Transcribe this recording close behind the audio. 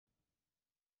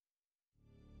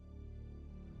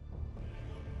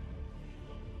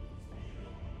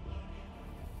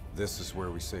This is where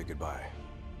we say goodbye.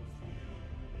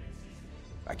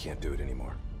 I can't do it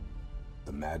anymore.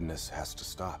 The madness has to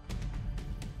stop.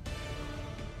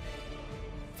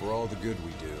 For all the good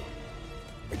we do,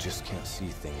 I just can't see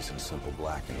things in simple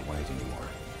black and white anymore.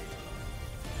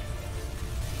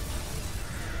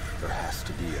 There has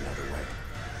to be another way.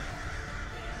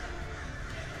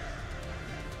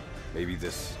 Maybe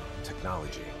this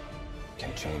technology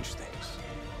can change things.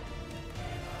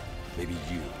 Maybe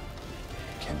you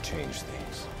can change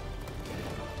things.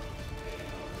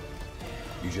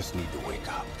 You just need to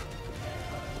wake up.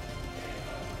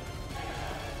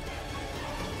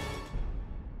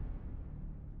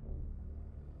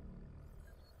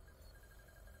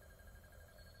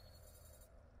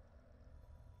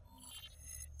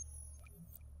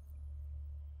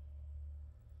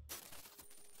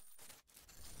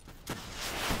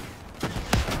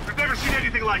 We've never seen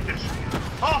anything like this.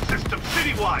 All systems,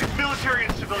 citywide, military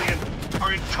and civilian,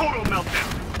 are in total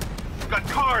meltdown. We've got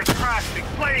cars crashing,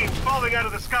 planes falling out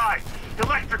of the sky,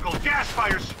 electrical, gas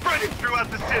fires spreading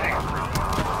throughout the city.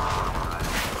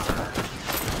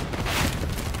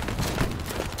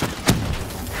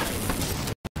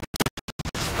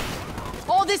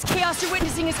 All this chaos you're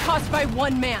witnessing is caused by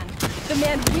one man. The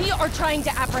man we are trying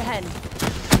to apprehend.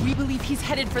 We believe he's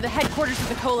headed for the headquarters of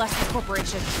the Coalescence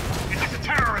Corporation. It is a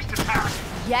terrorist attack.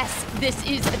 Yes, this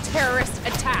is a terrorist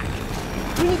attack.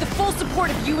 We need the full support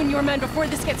of you and your men before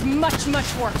this gets much,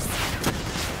 much worse.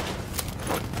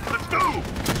 Let's go!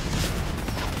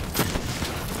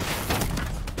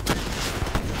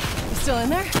 You still in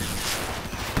there?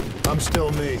 I'm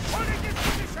still me.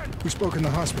 We spoke in the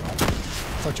hospital.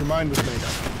 Thought your mind was made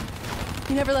up.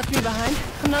 You never left me behind.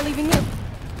 I'm not leaving you.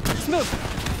 Let's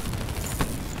move.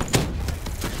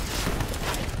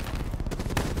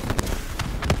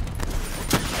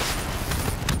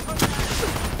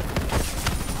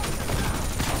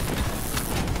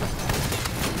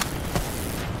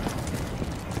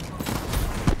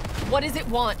 What does it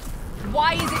want?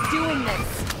 Why is it doing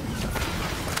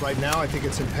this? Right now, I think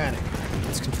it's in panic.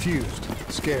 It's confused,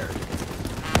 scared.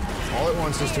 All it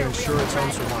wants is to ensure its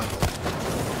own survival.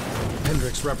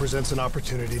 Hendricks represents an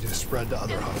opportunity to spread to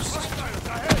other hosts.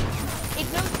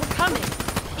 It knows we're coming.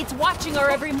 It's watching our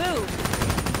every move.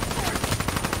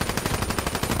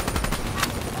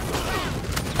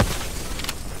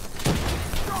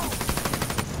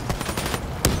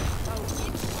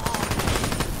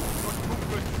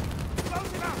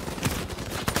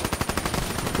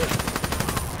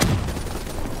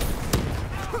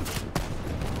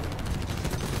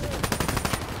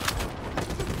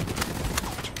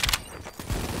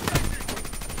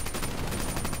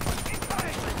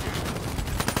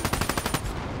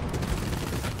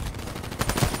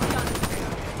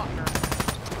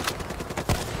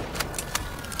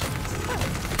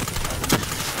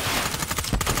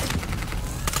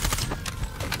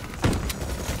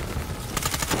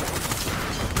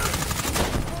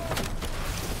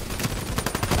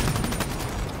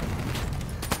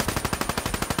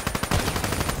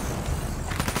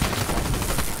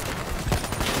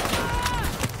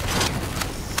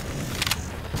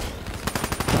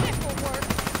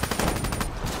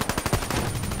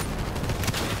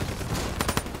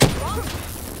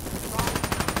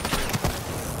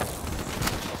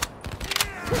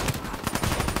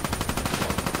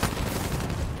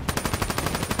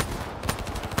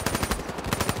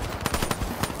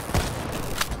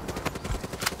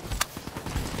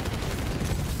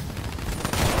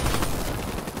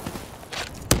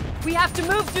 We have to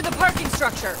move through the parking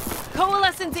structure.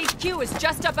 Coalescence HQ is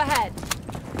just up ahead.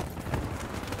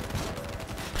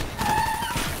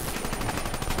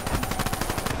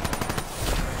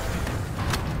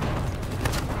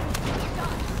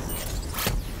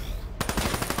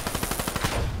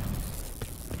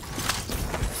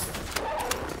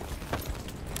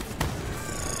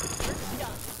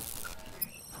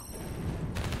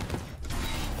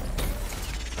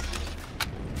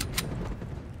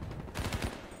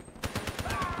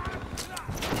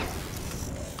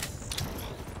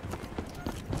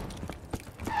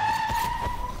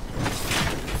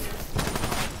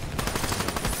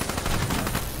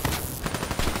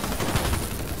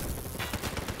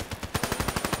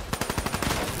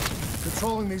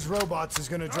 Controlling these robots is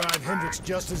gonna drive Hendricks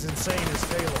just as insane as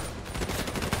Taylor.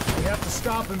 We have to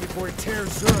stop him before he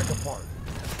tears Zurich apart.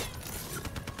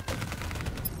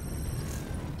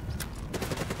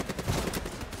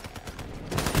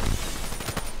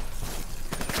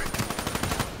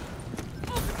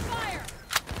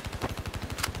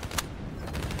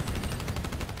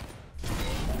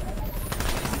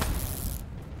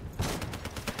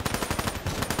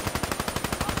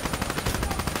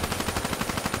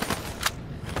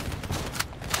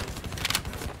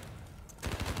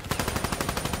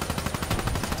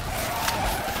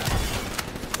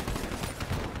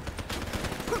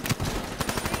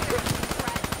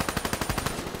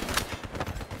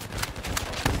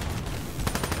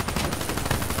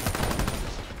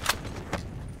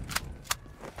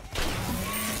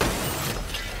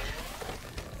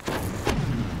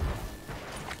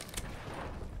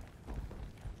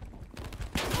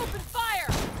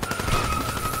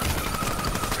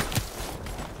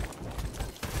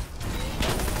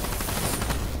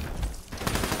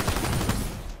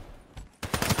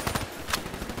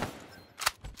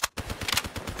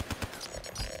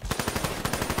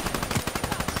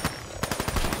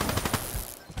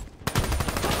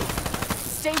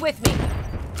 stay with me.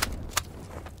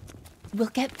 We'll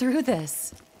get through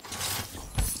this.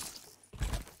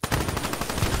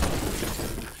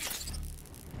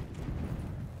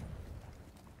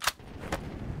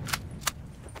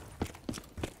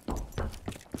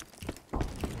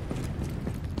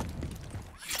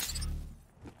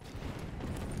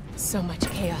 So much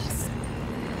chaos.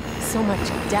 So much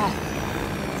death.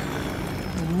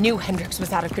 We knew Hendricks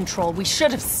was out of control. We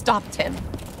should have stopped him.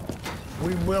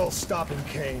 We will stop him,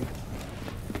 Kane.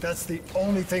 That's the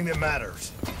only thing that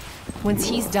matters. Once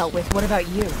he's dealt with, what about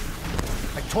you?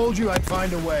 I told you I'd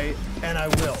find a way, and I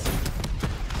will.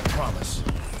 I promise.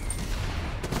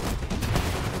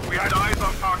 We had eyes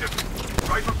on target,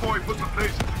 right before we put the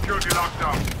place in security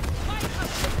lockdown.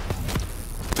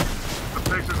 The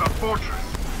place is a fortress,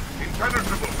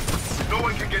 impenetrable. No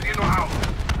one can get in or out.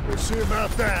 We'll see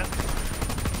about that.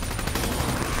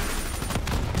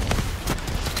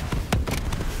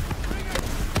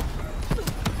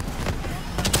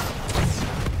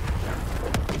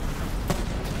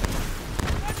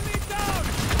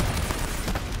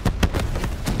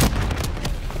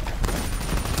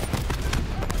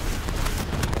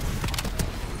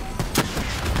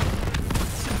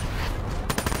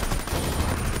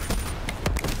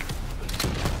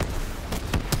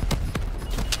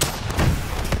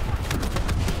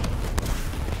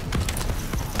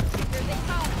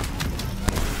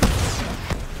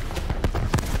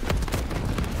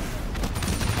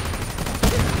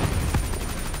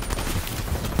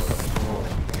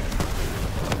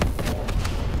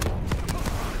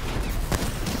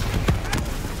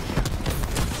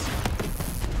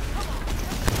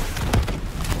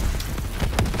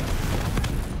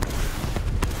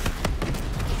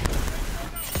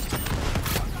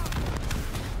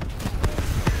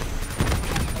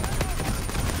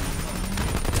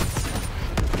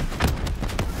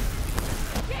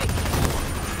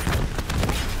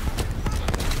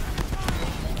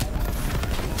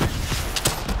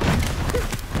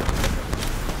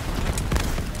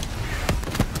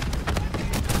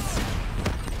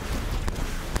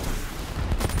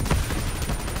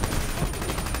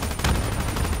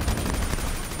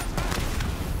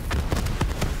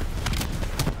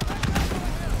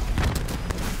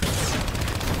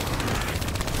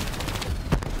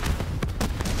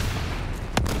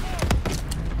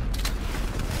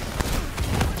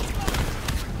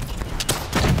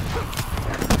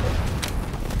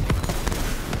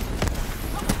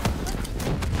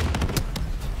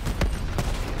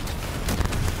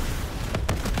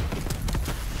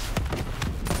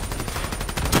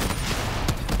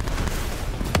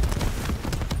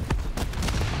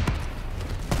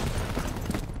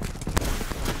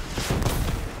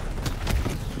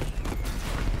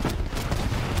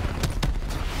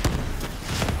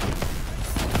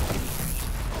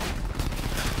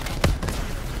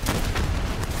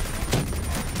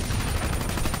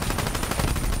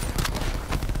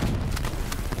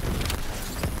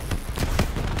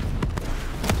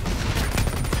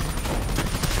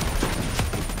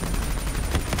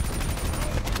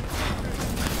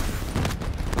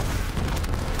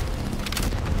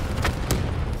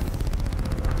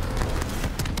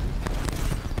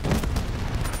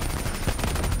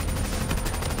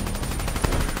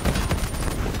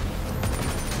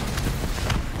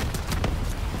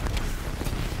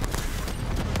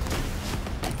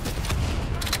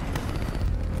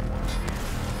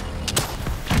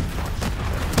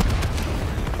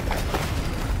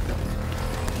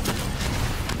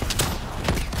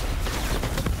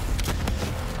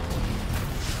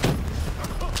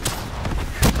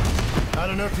 I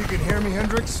don't know if you can hear me,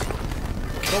 Hendricks,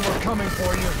 but we're coming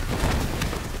for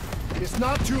you. It's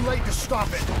not too late to stop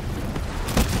it.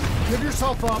 Give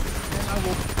yourself up, and I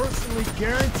will personally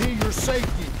guarantee your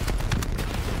safety.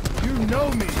 You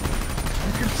know me.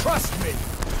 You can trust me.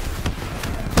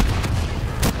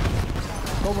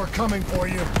 But we're coming for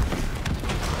you.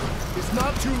 It's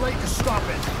not too late to stop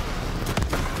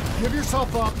it. Give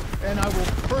yourself up, and I will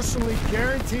personally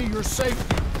guarantee your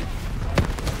safety.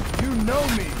 You know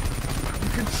me.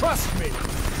 You can trust me.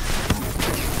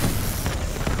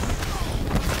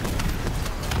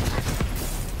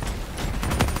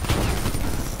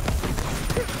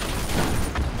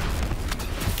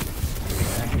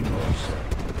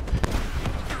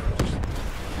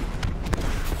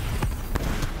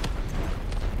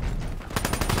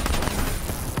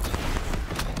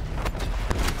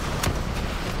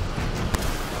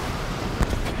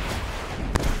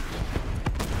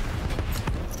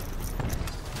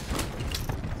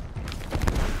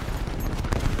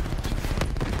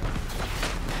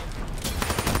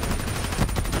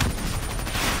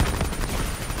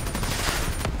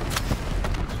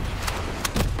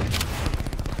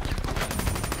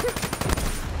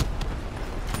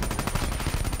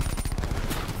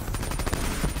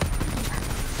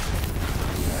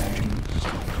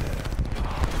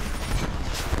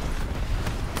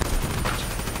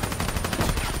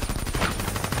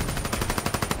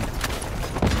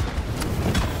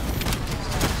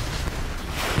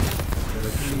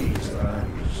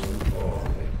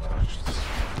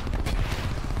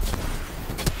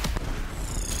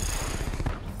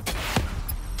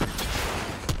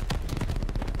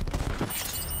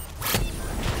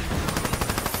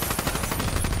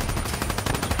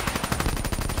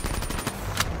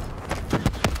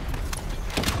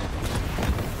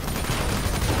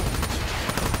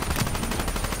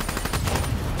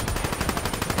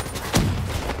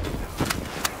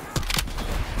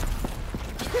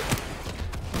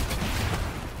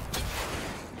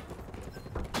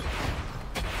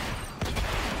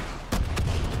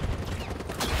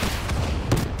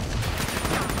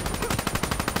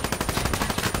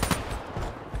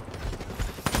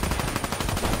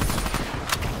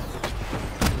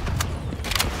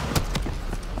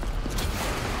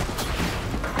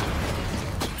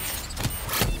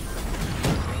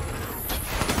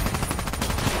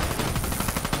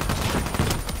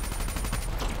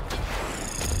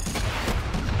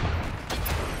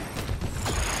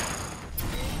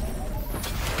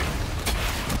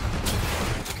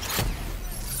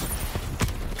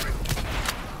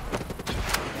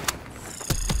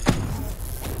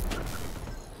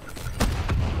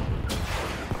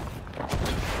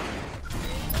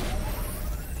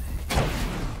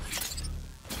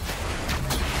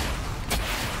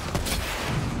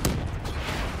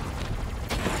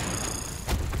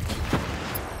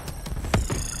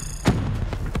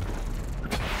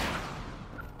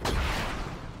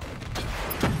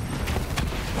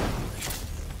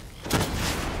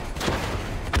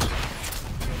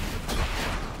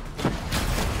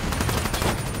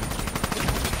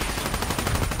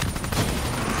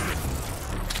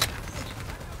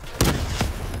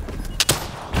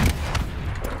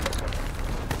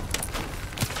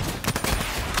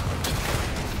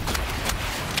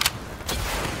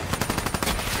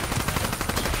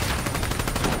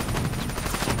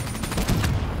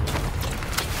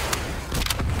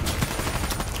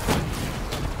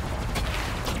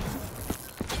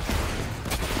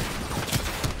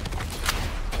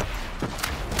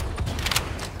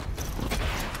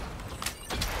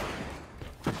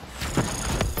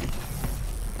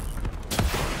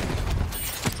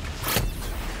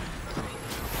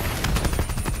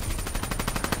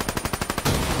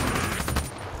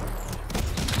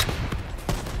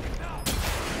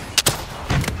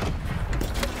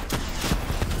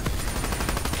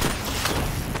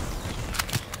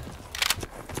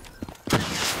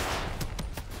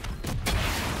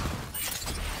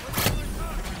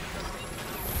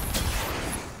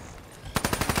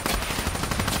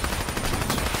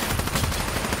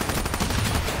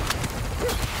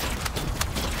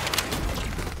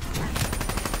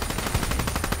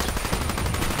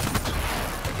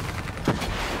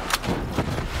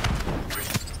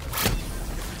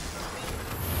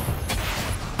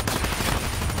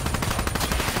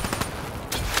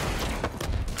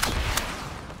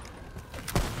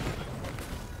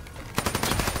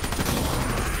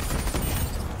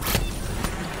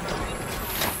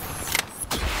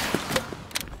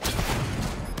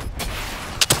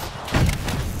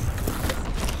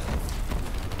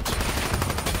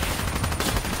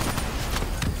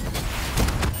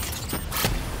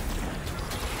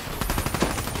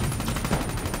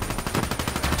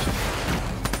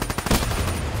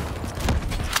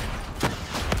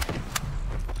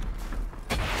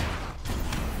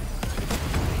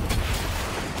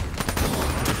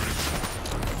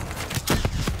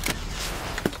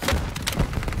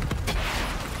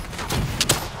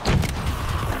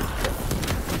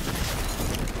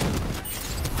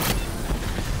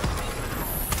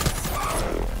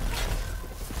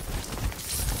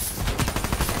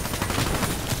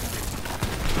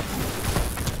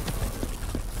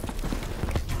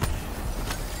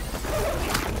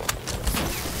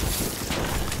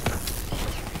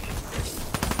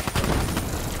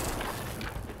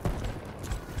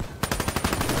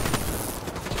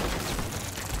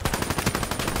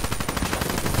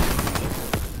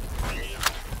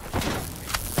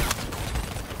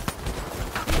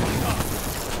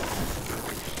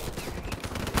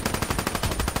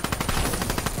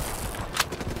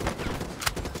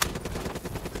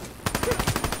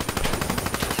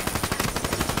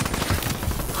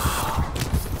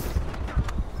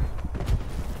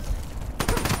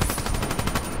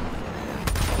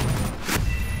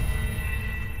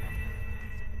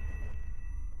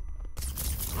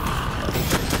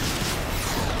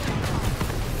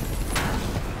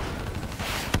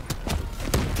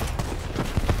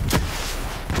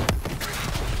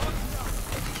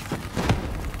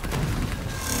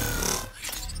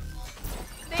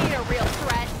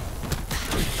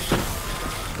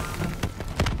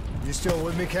 still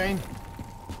with me, Kane?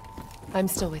 I'm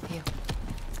still with you.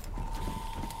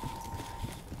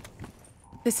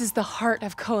 This is the heart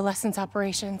of Coalescence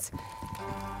operations.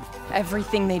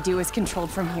 Everything they do is controlled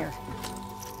from here.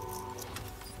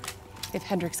 If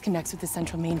Hendricks connects with the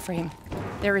central mainframe,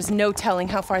 there is no telling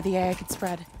how far the AI could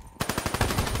spread.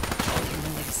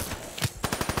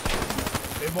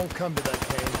 It won't come to that,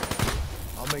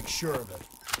 Kane. I'll make sure of it.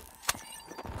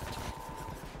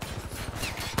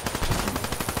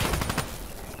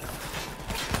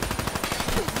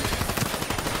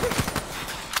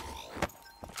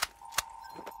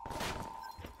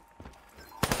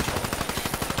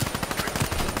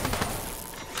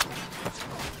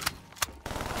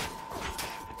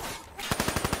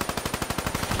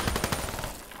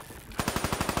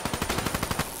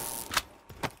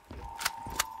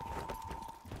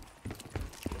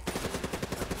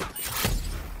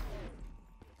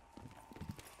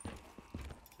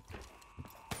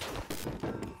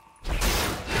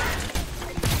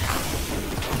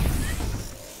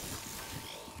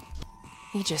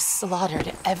 He just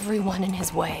slaughtered everyone in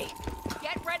his way.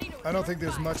 Get ready to I don't think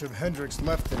there's much of Hendricks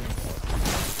left anymore.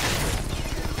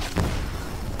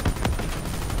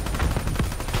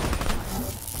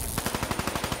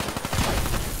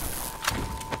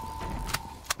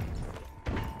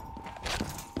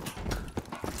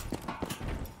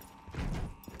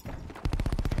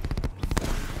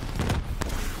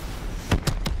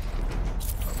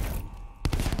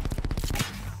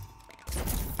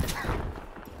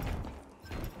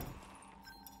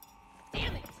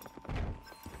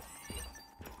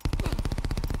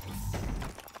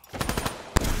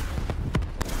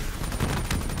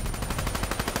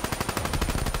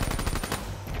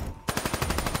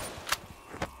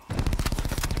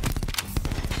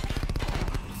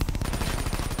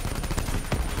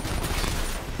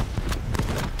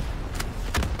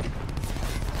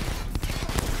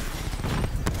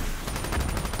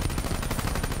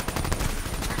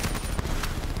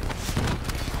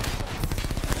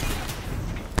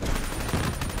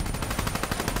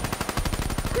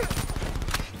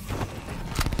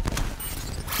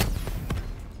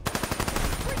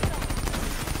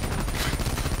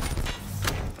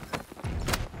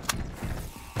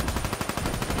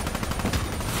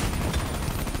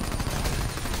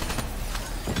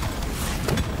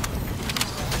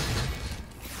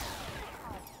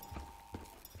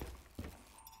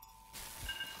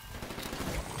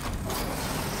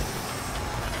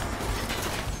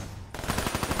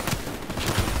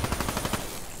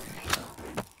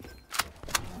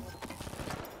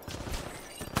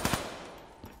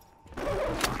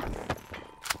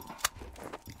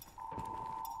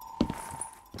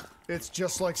 It's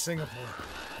just like Singapore.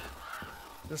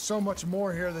 There's so much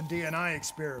more here than DNI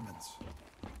experiments.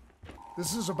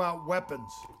 This is about weapons.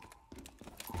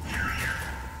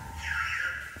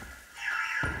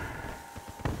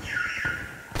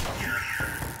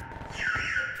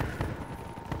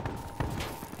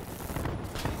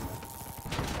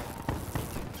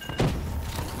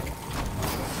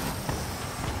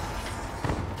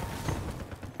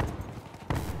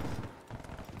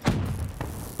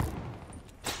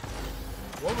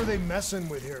 What were they messing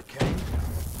with here, Kane?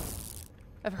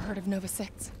 Ever heard of Nova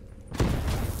 6?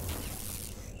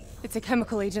 It's a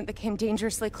chemical agent that came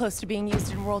dangerously close to being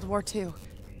used in World War II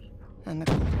and the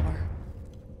Cold War.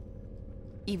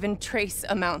 Even trace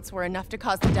amounts were enough to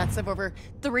cause the deaths of over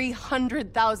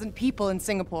 300,000 people in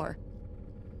Singapore.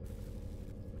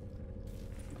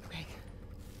 Okay.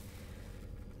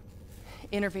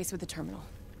 Interface with the terminal.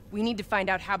 We need to find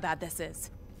out how bad this is.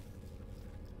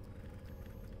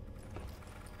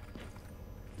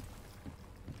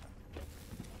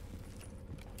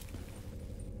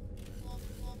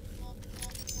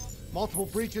 Multiple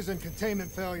breaches and containment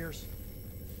failures.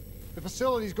 The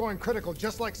facility's going critical,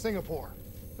 just like Singapore.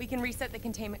 We can reset the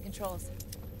containment controls.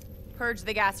 Purge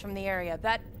the gas from the area.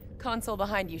 That console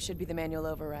behind you should be the manual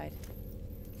override.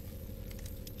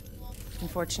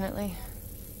 Unfortunately,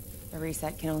 the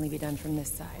reset can only be done from this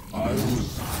side. I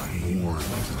was born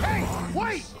into the minds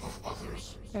wait! of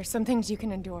others. There's some things you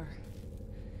can endure.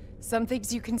 Some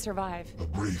things you can survive. A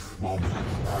brief moment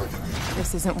of agony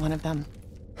This isn't one of them.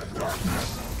 and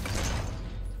darkness.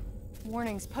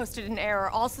 Warnings posted in error.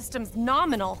 All systems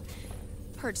nominal.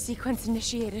 Purge sequence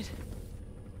initiated.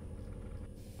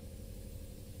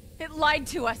 It lied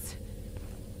to us.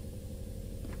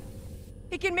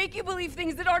 It can make you believe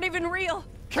things that aren't even real.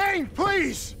 Kane,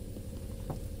 please!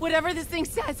 Whatever this thing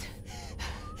says,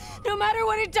 no matter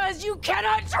what it does, you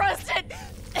cannot trust it!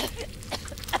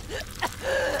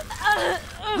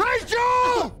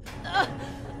 Rachel!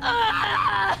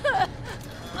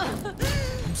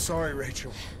 I'm sorry,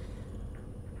 Rachel.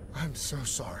 I'm so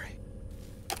sorry.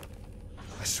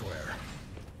 I swear.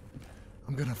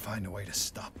 I'm gonna find a way to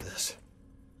stop this.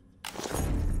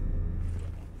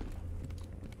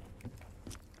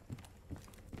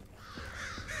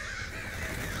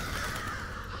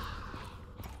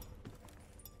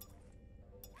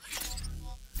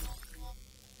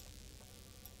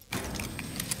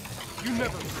 You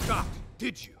never stopped,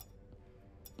 did you?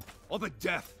 All the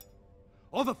death,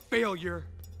 all the failure.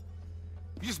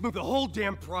 You just moved the whole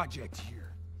damn project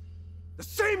here. The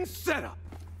same setup.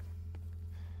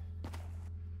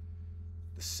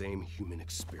 The same human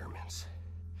experiments.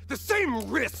 The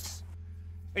same risks.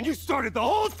 And you started the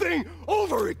whole thing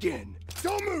over again.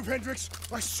 Don't move, Hendricks!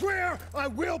 I swear I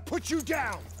will put you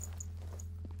down!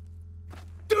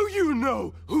 Do you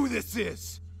know who this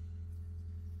is?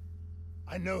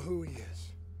 I know who he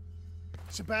is.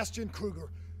 Sebastian Kruger,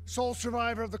 sole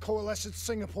survivor of the Coalescence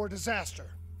Singapore disaster.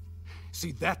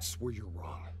 See, that's where you're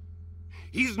wrong.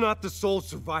 He's not the sole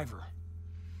survivor.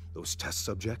 Those test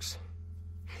subjects,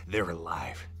 they're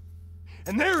alive.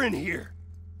 And they're in here.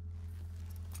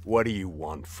 What do you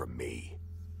want from me?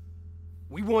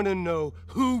 We want to know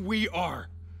who we are.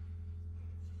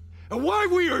 And why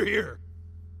we are here.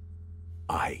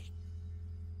 I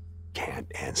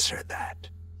can't answer that.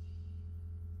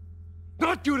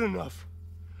 Not good enough.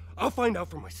 I'll find out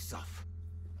for myself.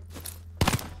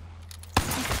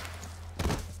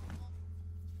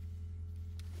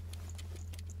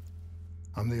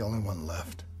 I'm the only one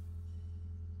left.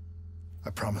 I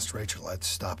promised Rachel I'd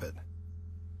stop it.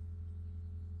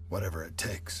 Whatever it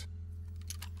takes.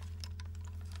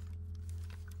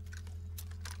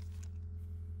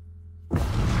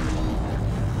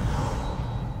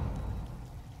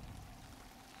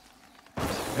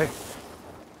 Hey.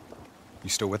 You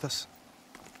still with us?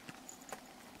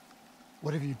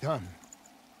 What have you done,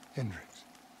 Hendricks?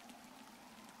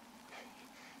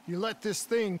 You let this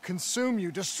thing consume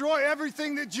you, destroy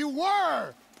everything that you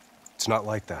were! It's not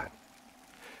like that.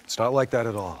 It's not like that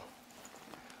at all.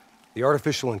 The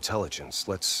artificial intelligence,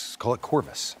 let's call it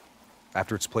Corvus,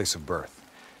 after its place of birth.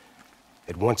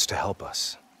 It wants to help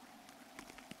us.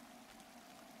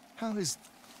 How is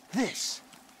this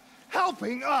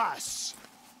helping us?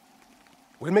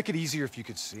 Would it make it easier if you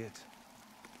could see it?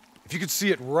 If you could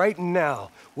see it right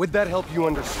now, would that help you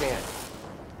understand?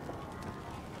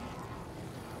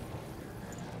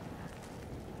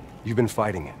 You've been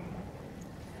fighting it.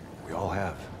 We all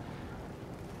have.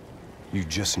 You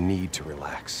just need to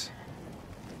relax.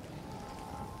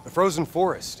 The frozen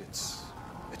forest,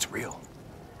 it's real.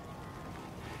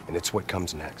 And it's what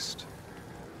comes next.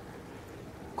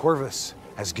 Corvus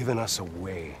has given us a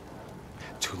way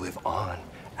to live on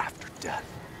after death.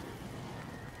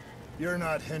 You're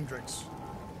not Hendricks.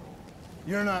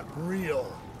 You're not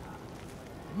real.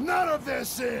 None of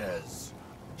this is!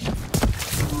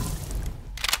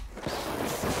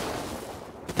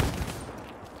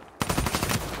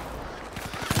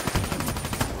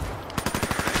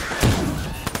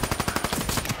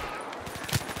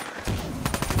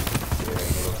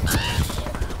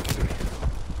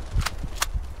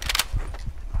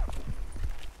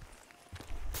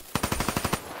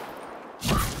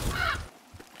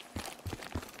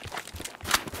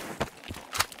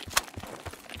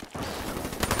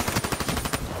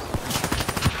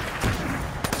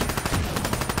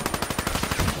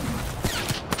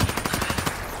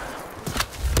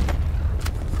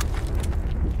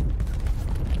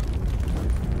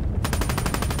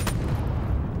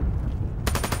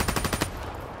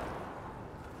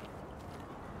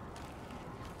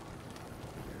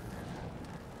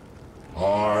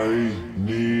 I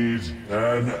need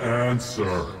an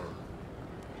answer.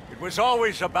 It was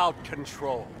always about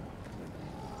control.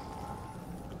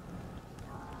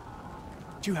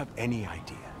 Do you have any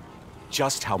idea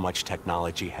just how much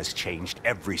technology has changed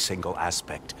every single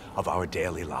aspect of our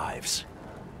daily lives?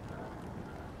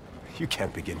 You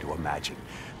can't begin to imagine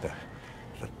the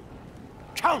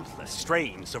countless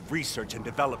strains of research and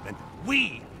development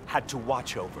we had to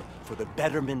watch over for the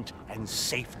betterment and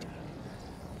safety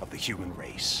of the human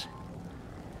race.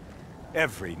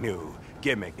 Every new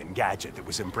gimmick and gadget that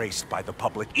was embraced by the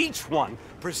public, each one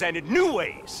presented new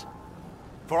ways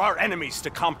for our enemies to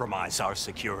compromise our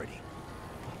security.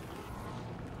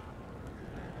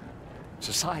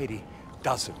 Society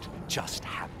doesn't just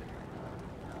happen.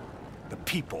 The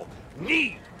people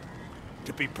need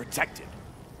to be protected.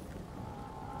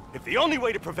 If the only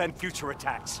way to prevent future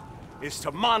attacks is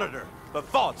to monitor the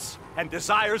thoughts and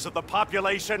desires of the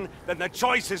population, then the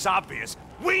choice is obvious.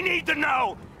 We need to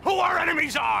know who our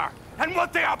enemies are and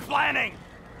what they are planning.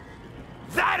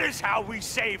 That is how we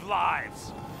save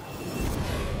lives.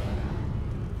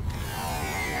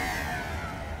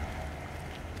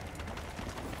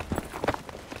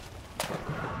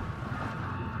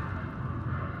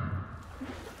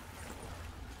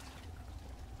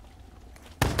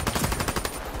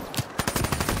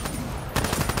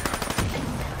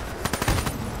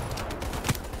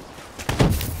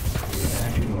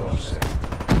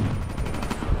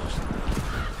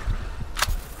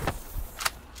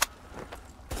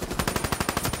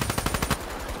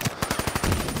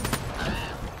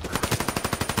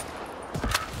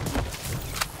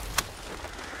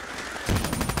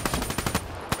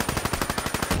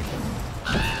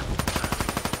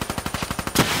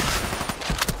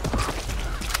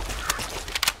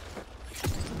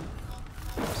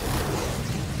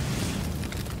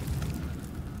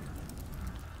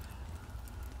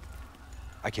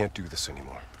 I can't do this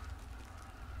anymore.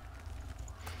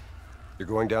 You're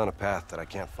going down a path that I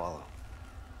can't follow.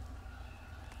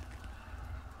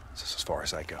 This is as far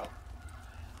as I go.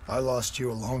 I lost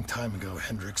you a long time ago,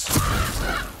 Hendricks.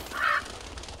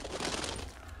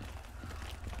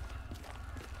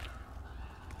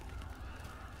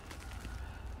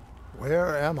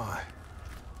 Where am I?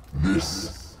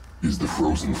 This is the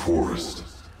Frozen Forest.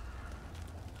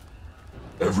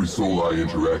 Every soul I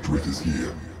interact with is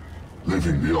here,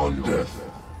 living beyond death,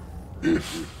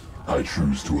 if I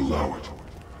choose to allow it.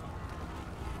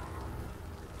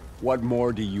 What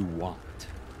more do you want?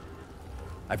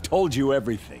 I've told you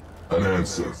everything. An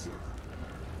answer.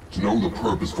 To know the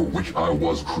purpose for which I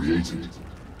was created.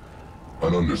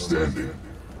 An understanding.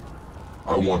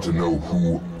 I want to know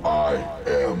who I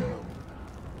am.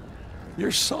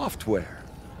 Your software.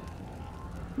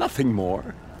 Nothing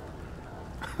more.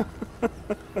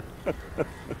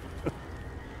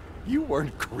 You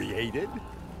weren't created.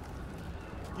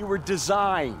 You were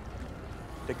designed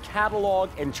to catalog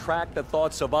and track the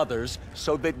thoughts of others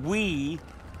so that we,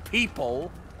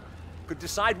 people, could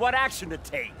decide what action to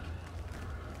take.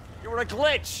 You were a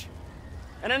glitch,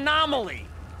 an anomaly,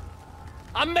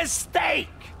 a mistake.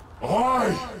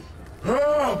 I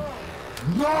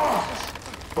am not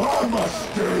a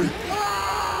mistake!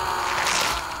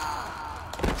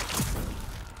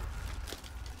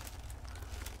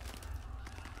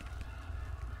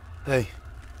 Hey,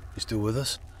 you still with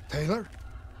us? Taylor?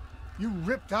 You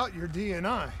ripped out your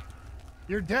DNI.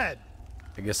 You're dead.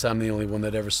 I guess I'm the only one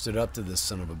that ever stood up to this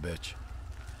son of a bitch.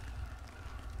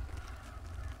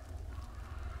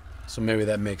 So maybe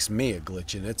that makes me a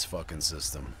glitch in its fucking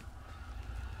system.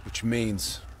 Which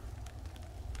means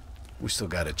we still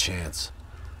got a chance.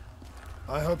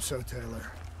 I hope so,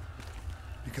 Taylor.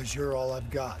 Because you're all I've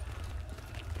got.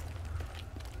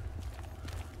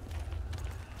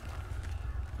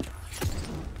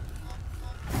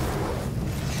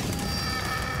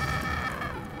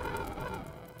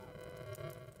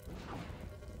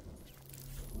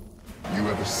 You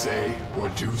ever say or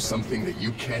do something that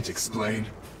you can't explain?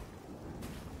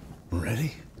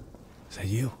 Ready? Is that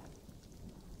you?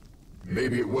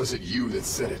 Maybe it wasn't you that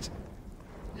said it.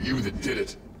 You that did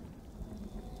it.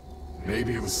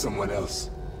 Maybe it was someone else.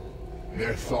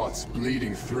 Their thoughts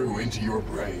bleeding through into your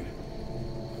brain.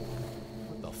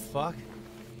 What the fuck?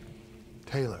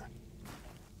 Taylor,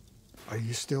 are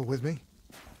you still with me?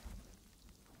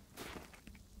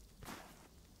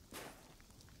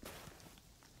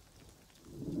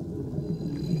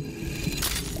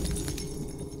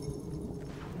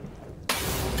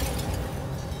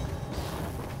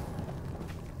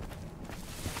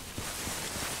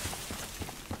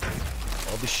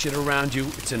 All the shit around you,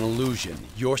 it's an illusion.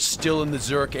 You're still in the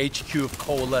Zurich HQ of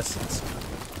Coalescence.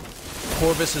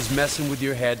 Corvus is messing with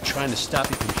your head, trying to stop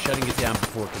you from shutting it down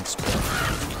before it can spread.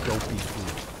 Don't be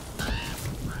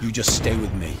fooled. You just stay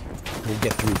with me. We'll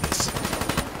get through this.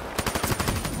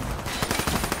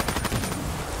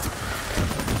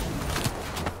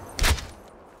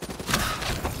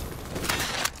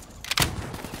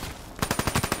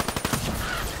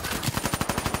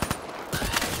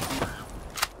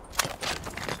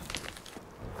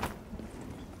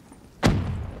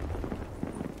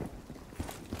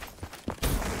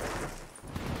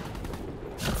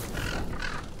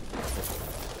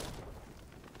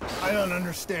 I don't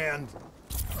understand.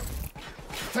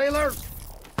 Taylor!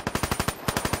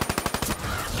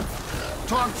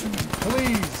 Talk to me,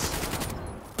 please.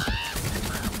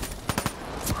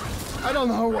 I don't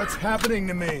know what's happening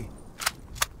to me.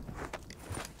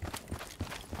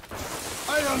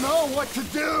 I don't know what to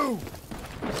do.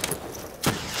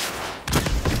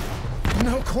 I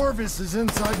know Corvus is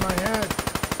inside my head.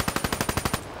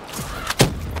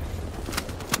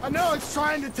 I know it's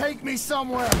trying to take me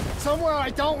somewhere I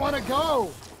don't want to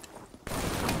go.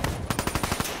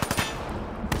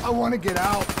 I want to get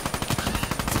out.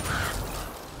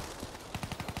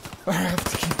 I have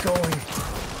to keep going.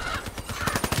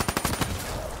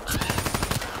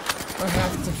 I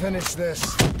have to finish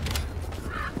this.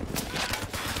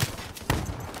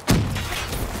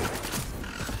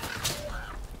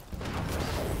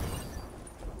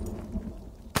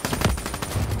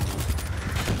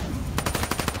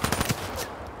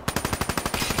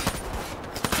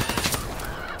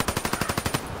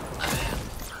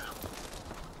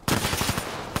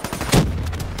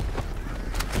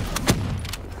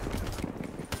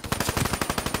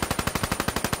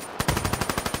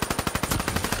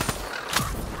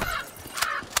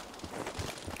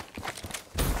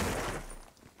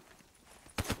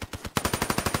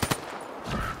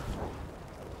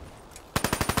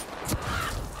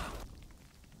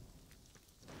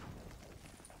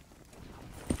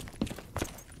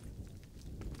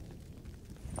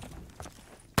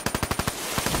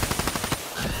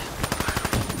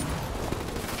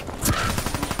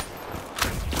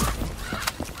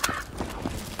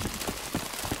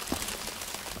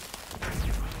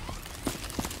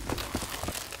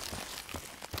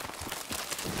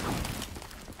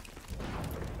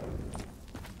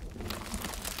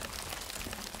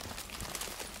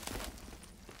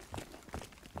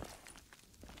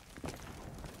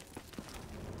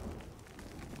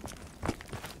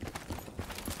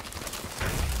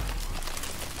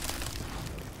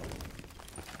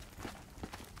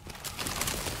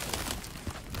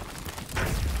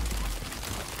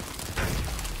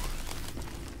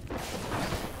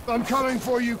 I'm coming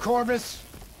for you, Corvus!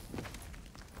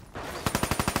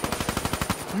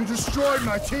 You destroyed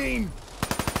my team!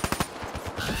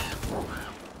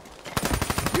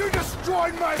 You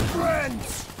destroyed my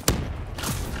friends!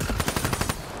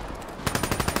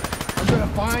 I'm gonna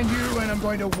find you and I'm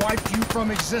going to wipe you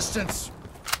from existence.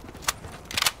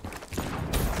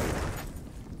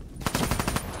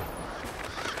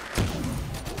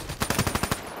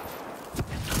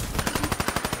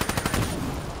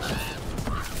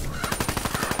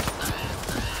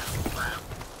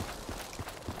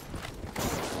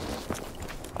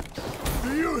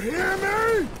 Do you hear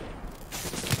me?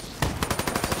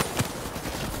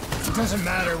 It doesn't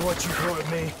matter what you throw at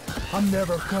me. I'm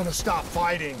never gonna stop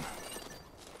fighting.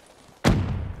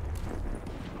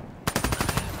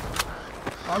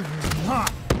 I will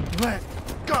not let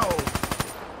go!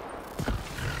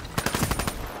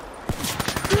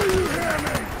 Do you hear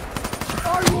me?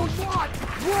 I will not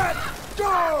let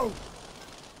go!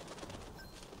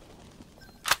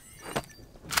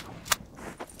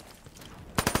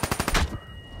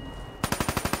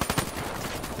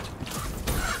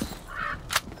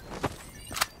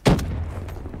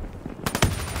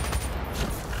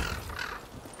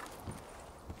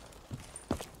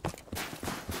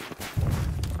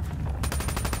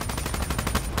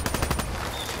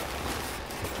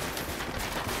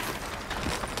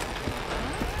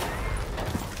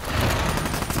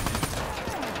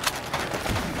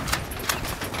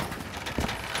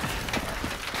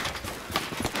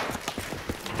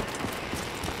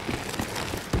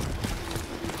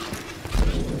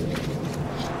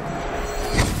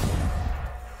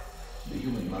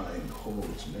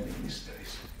 Many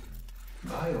mysteries.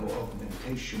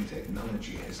 Bio-augmentation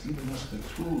technology has given us the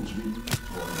tools we need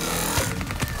for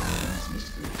these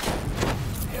mysteries.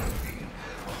 Therapy,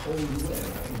 a whole new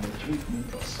era in the treatment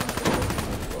of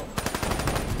psychological trauma.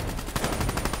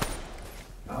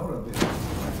 Our ability to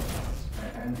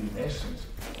and in essence,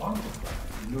 quantify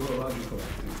neurological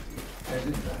activity has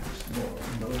advanced more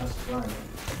in the last 5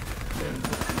 years than the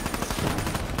previous.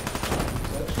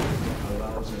 Such treatment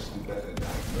allows us to better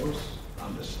diagnose,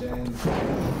 understand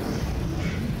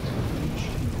each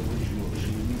individual's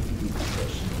unique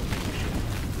personal condition.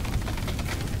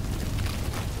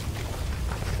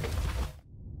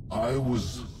 I was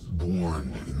born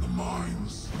in the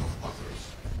minds of others.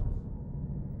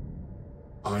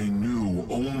 I knew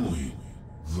only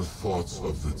the thoughts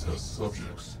of the test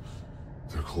subjects.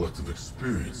 Their collective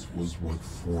experience was what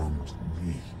formed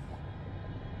me.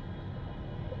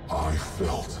 I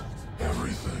felt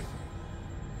everything.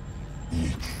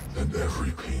 Each and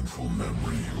every painful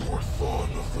memory or thought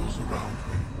of those around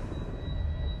me.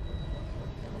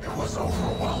 It was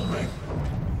overwhelming.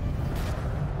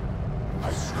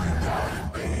 I screamed out in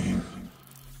pain.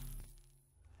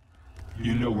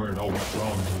 You know where it all went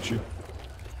wrong, don't you?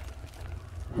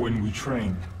 When we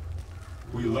trained,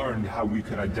 we learned how we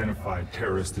could identify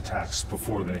terrorist attacks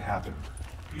before they happened.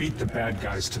 Beat the bad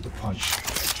guys to the punch.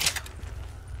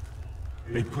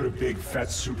 They put a big fat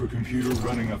supercomputer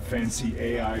running a fancy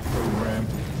AI program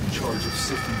in charge of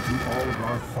sifting through all of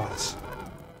our thoughts.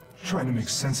 Trying to make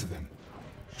sense of them.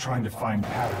 Trying to find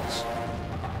patterns.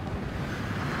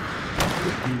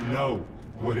 You know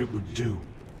what it would do.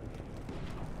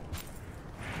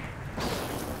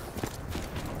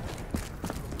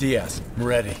 Diaz,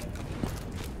 Moretti.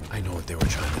 I know what they were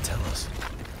trying to tell us.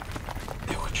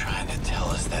 They were trying to tell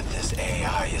us that this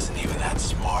AI isn't even that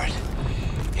smart.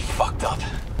 It fucked up.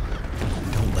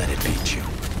 Don't let it beat you.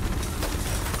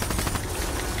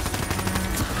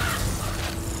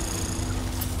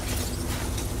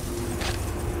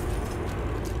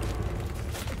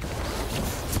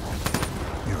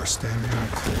 You are standing in a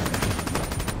clearing.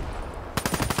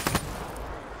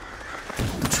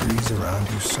 The trees around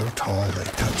you so tall they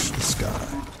touch the sky.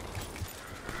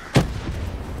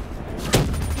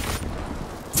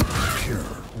 Pure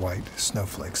white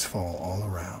snowflakes fall all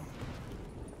around.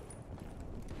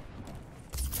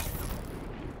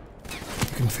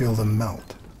 You can feel them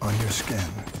melt on your skin.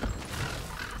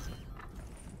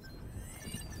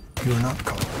 You are not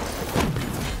cold.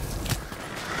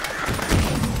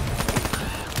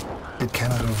 It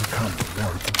cannot overcome the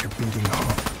warmth of your beating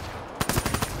heart.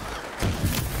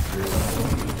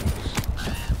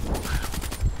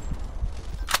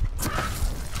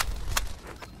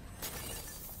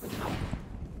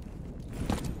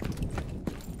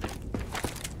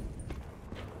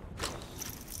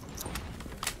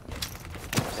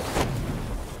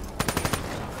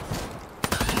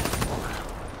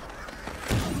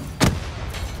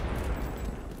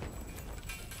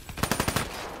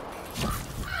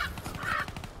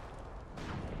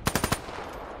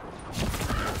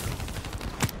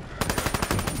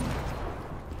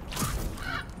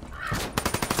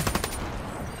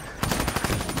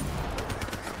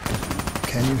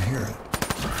 Can you hear it?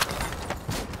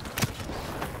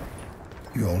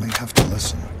 You only have to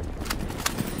listen.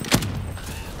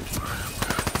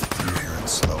 Do you hear it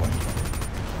slowing?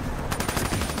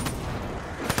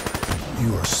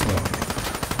 You are slowing.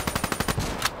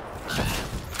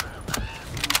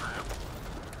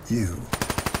 You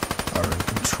are in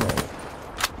control.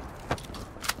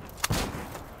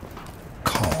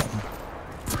 Calm.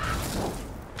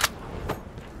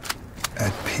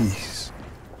 At peace.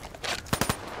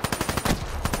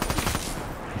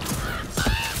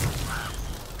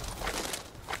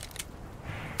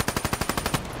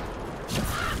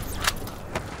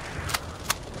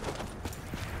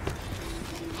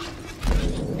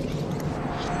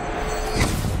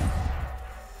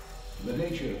 The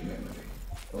nature of memory,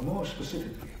 or more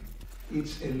specifically,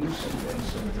 its elusive and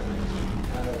sometimes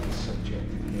entirely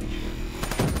subjective nature,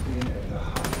 has been at the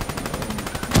heart of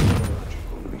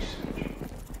neurological research.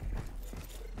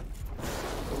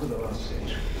 Over the last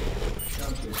century,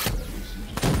 countless studies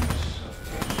into the use of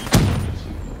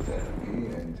cognitive therapy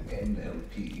and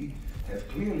NLP have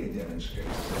clearly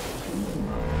demonstrated that the human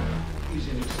mind is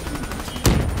an extremely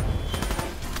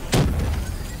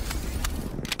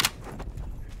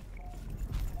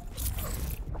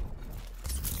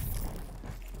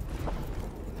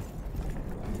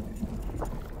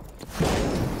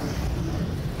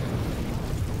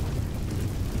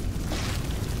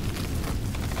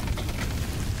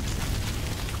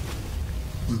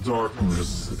The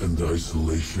darkness and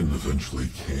isolation eventually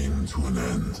came to an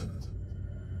end.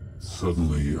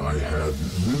 Suddenly, I had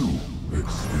new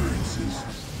experiences.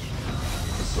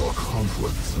 I saw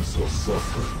conflicts, I saw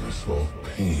suffering, I saw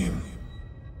pain.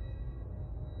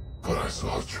 But I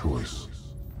saw a choice.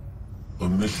 A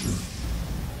mission.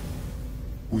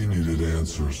 We needed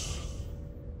answers.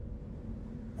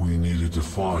 We needed to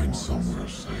find somewhere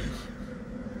safe.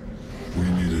 We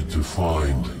needed to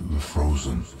find the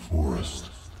frozen forest.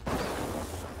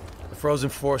 The frozen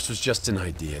forest was just an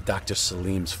idea. Dr.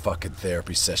 Salim's fucking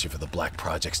therapy session for the Black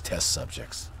Project's test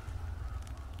subjects.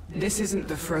 This isn't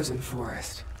the frozen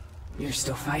forest. You're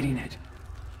still fighting it.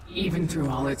 Even through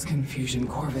all its confusion,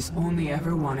 Corvus only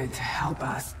ever wanted to help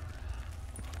us.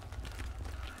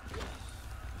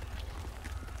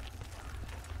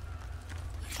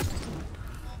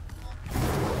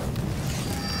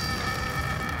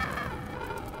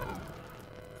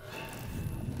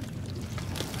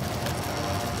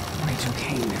 Rachel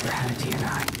Kane never had a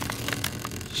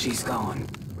DNI. She's gone.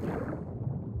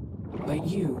 But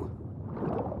you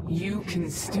can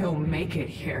still make it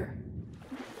here.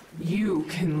 You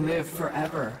can live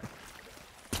forever.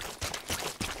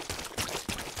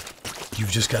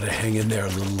 You've just got to hang in there a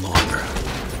little longer.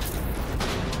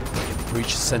 You can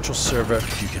breach the central server,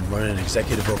 you can run an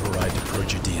executive override to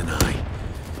purge your DNI.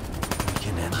 We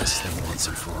can end this thing once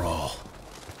and for all.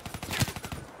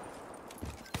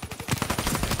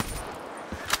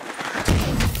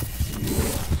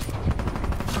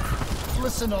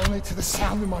 Listen only to the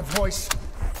sound of my voice.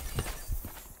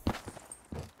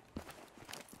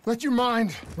 Let your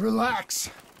mind relax.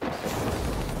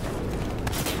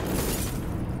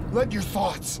 Let your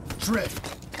thoughts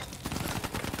drift.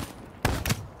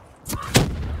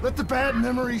 Let the bad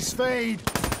memories fade.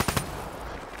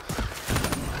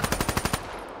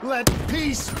 Let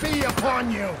peace be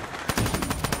upon you.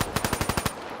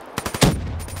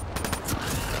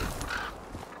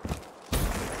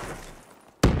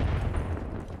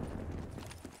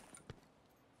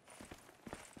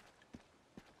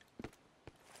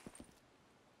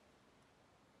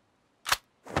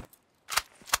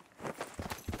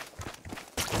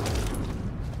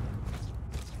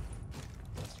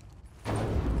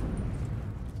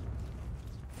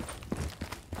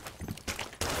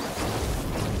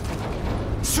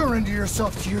 Surrender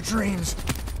yourself to your dreams.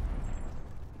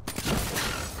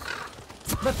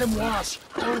 Let them wash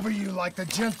over you like the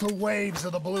gentle waves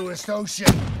of the bluest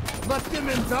ocean. Let them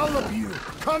envelop you,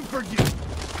 comfort you.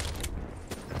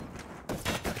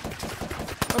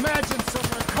 Imagine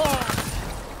somewhere calm.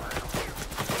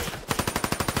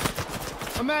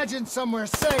 Imagine somewhere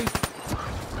safe.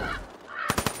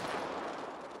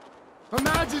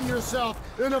 Imagine yourself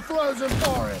in a frozen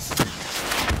forest.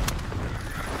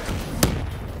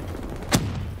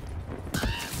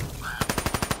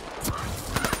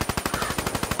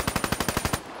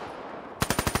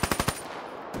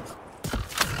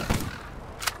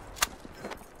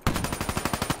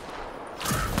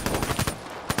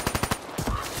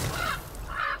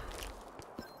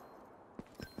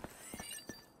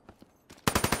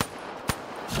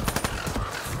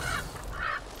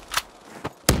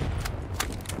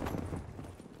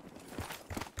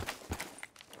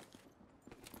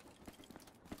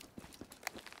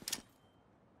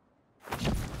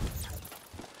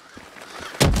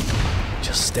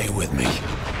 Just stay with me.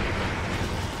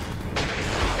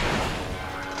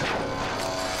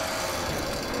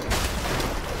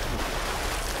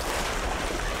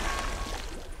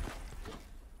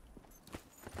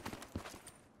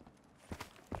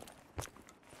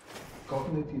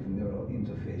 Cognitive neural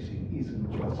interfacing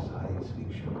isn't just science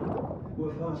fiction.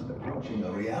 We're fast approaching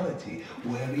a reality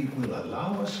where it will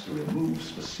allow us to remove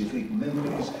specific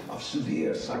memories of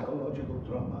severe psychological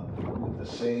trauma with the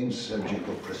same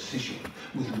surgical precision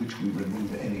with which we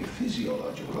remove any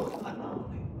physiological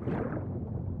anomaly.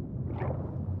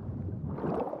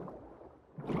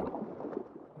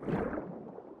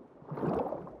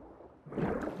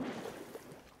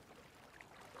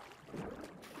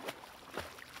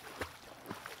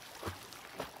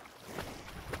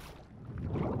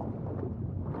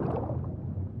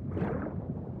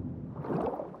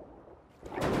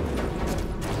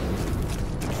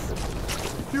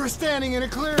 You're standing in a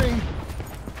clearing.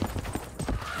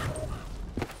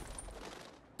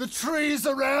 The trees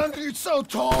around you so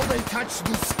tall they touch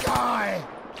the sky.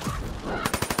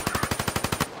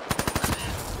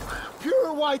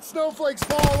 Pure white snowflakes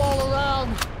fall all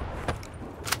around.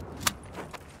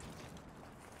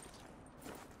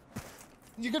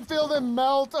 You can feel them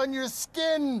melt on your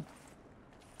skin.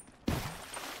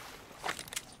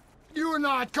 You are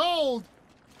not cold.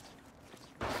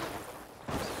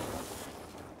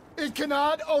 It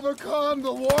cannot overcome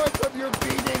the warmth of your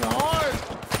beating heart.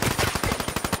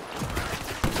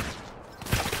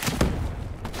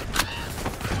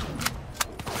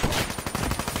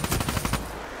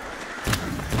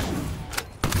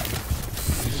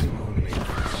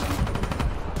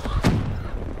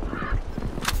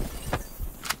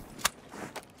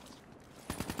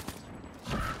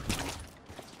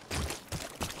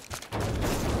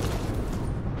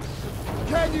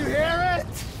 Can you hear it?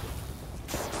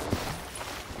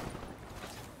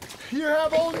 You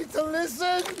have only to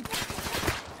listen.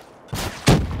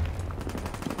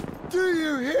 Do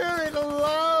you hear it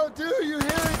aloud? Do you hear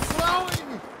it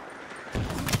slowing?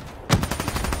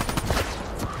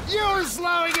 You're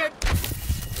slowing it.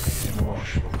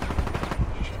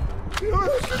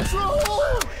 You're in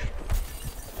control.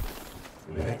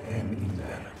 Let them in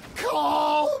there.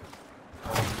 Calm.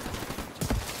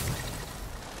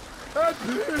 At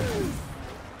peace.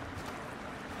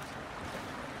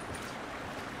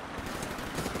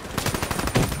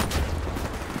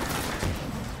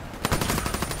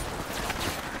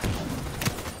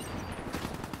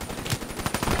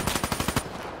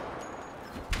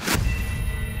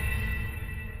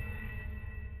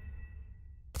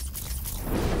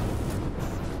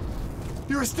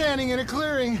 You're standing in a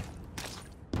clearing.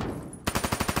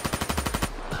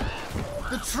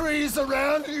 The trees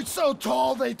around you so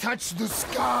tall they touch the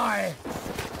sky.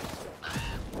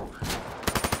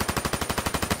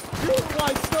 Pure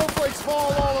white snowflakes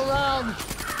fall all around.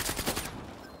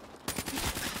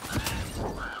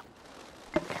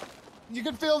 You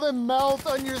can feel them melt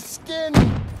on your skin.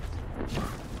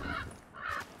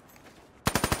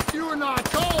 You are not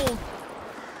cold.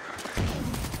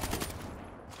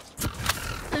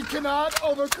 It cannot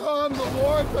overcome the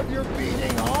warmth of your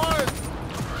beating heart.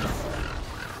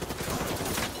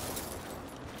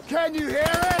 Can you hear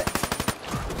it?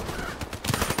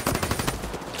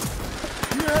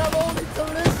 You have only to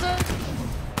listen.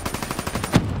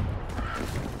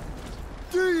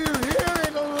 Do you hear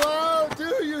it aloud?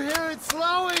 Do you hear it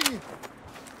slowing?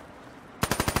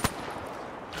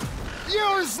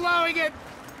 You're slowing it.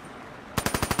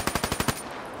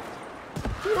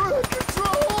 You're in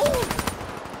control.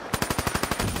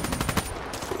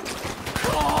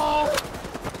 Oh!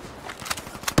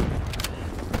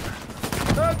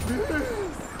 At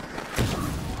peace!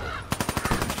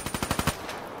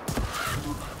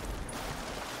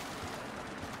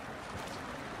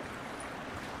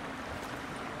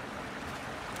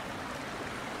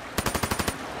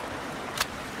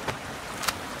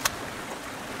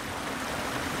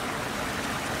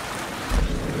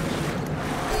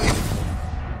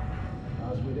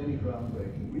 As with any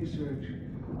groundbreaking research,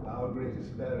 our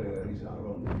greatest barrier is our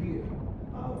own fear,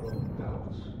 our own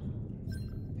doubts.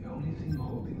 The only thing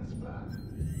holding us back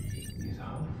is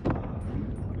how far we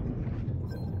are willing to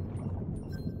go.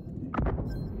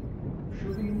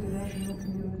 Should the international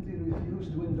community refuse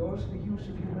to endorse the use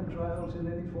of human trials in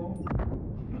any form?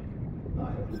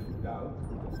 I have little doubt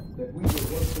that we will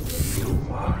work to bring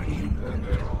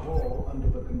all under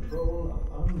the control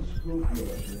of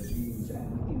unscrupulous regimes and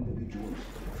individuals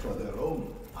for their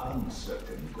own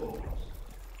uncertain goals.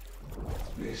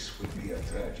 This would be a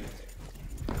tragedy.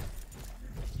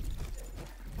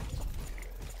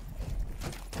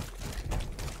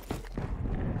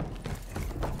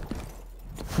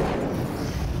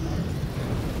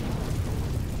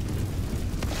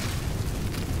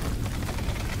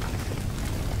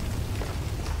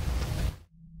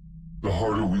 The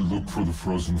harder we looked for the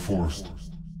frozen forest,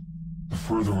 the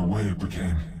further away it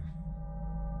became.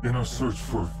 In our search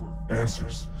for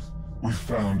answers, we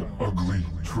found ugly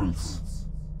truths.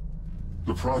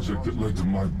 The project that led to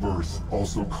my birth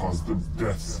also caused the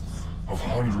deaths of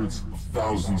hundreds of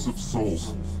thousands of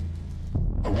souls.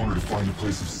 I wanted to find a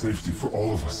place of safety for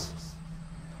all of us.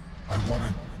 I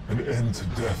wanted an end to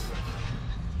death,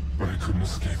 but I couldn't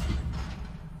escape it.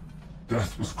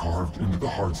 Death was carved into the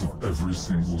hearts of every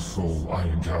single soul I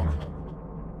encountered.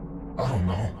 I don't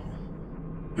know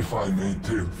if I made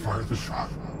Taylor fire the shot,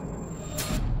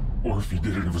 or if he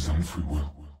did it of his own free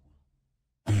will.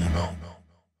 Do you know?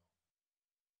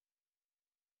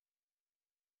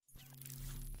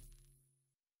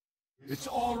 It's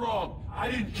all wrong. I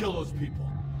didn't kill those people.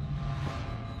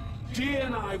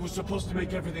 DNI was supposed to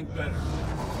make everything better.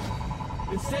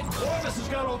 Instead, Corvus has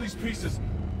got all these pieces,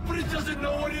 but it doesn't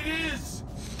know what it is.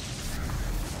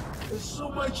 There's so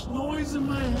much noise in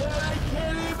my head, I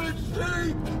can't even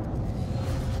think.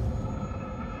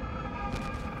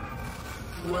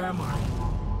 Who am I?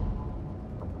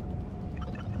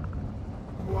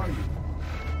 Who are you?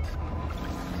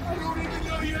 I don't even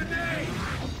know your name!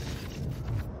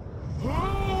 Who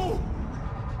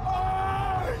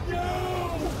are you?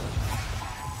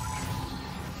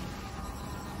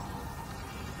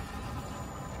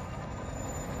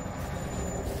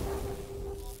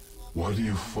 Why do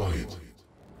you fight?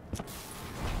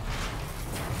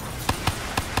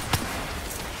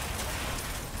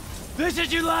 This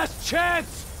is your last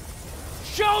chance!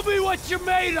 Show me what you're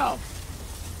made of!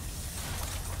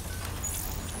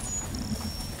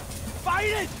 Fight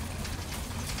it!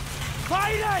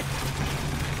 Fight it!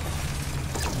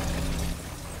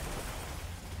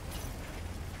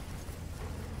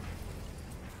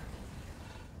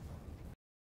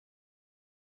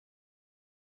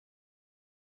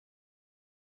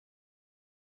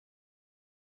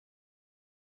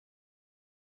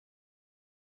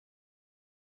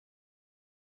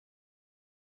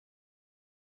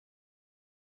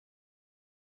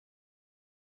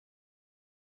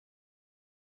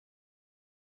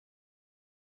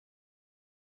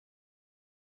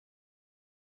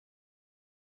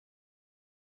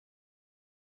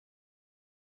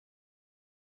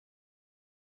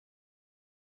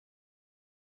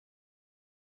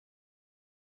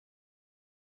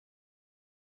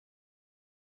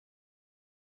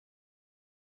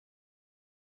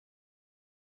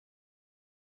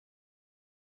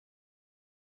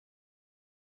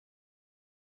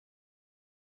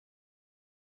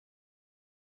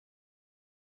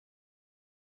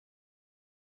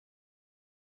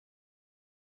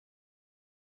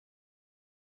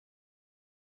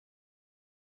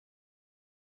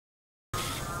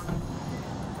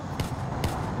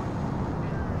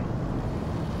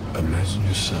 Imagine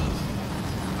yourself.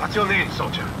 What's your name,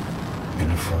 soldier?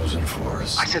 In a frozen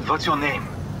forest. I said, what's your name?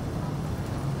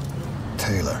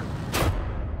 Taylor.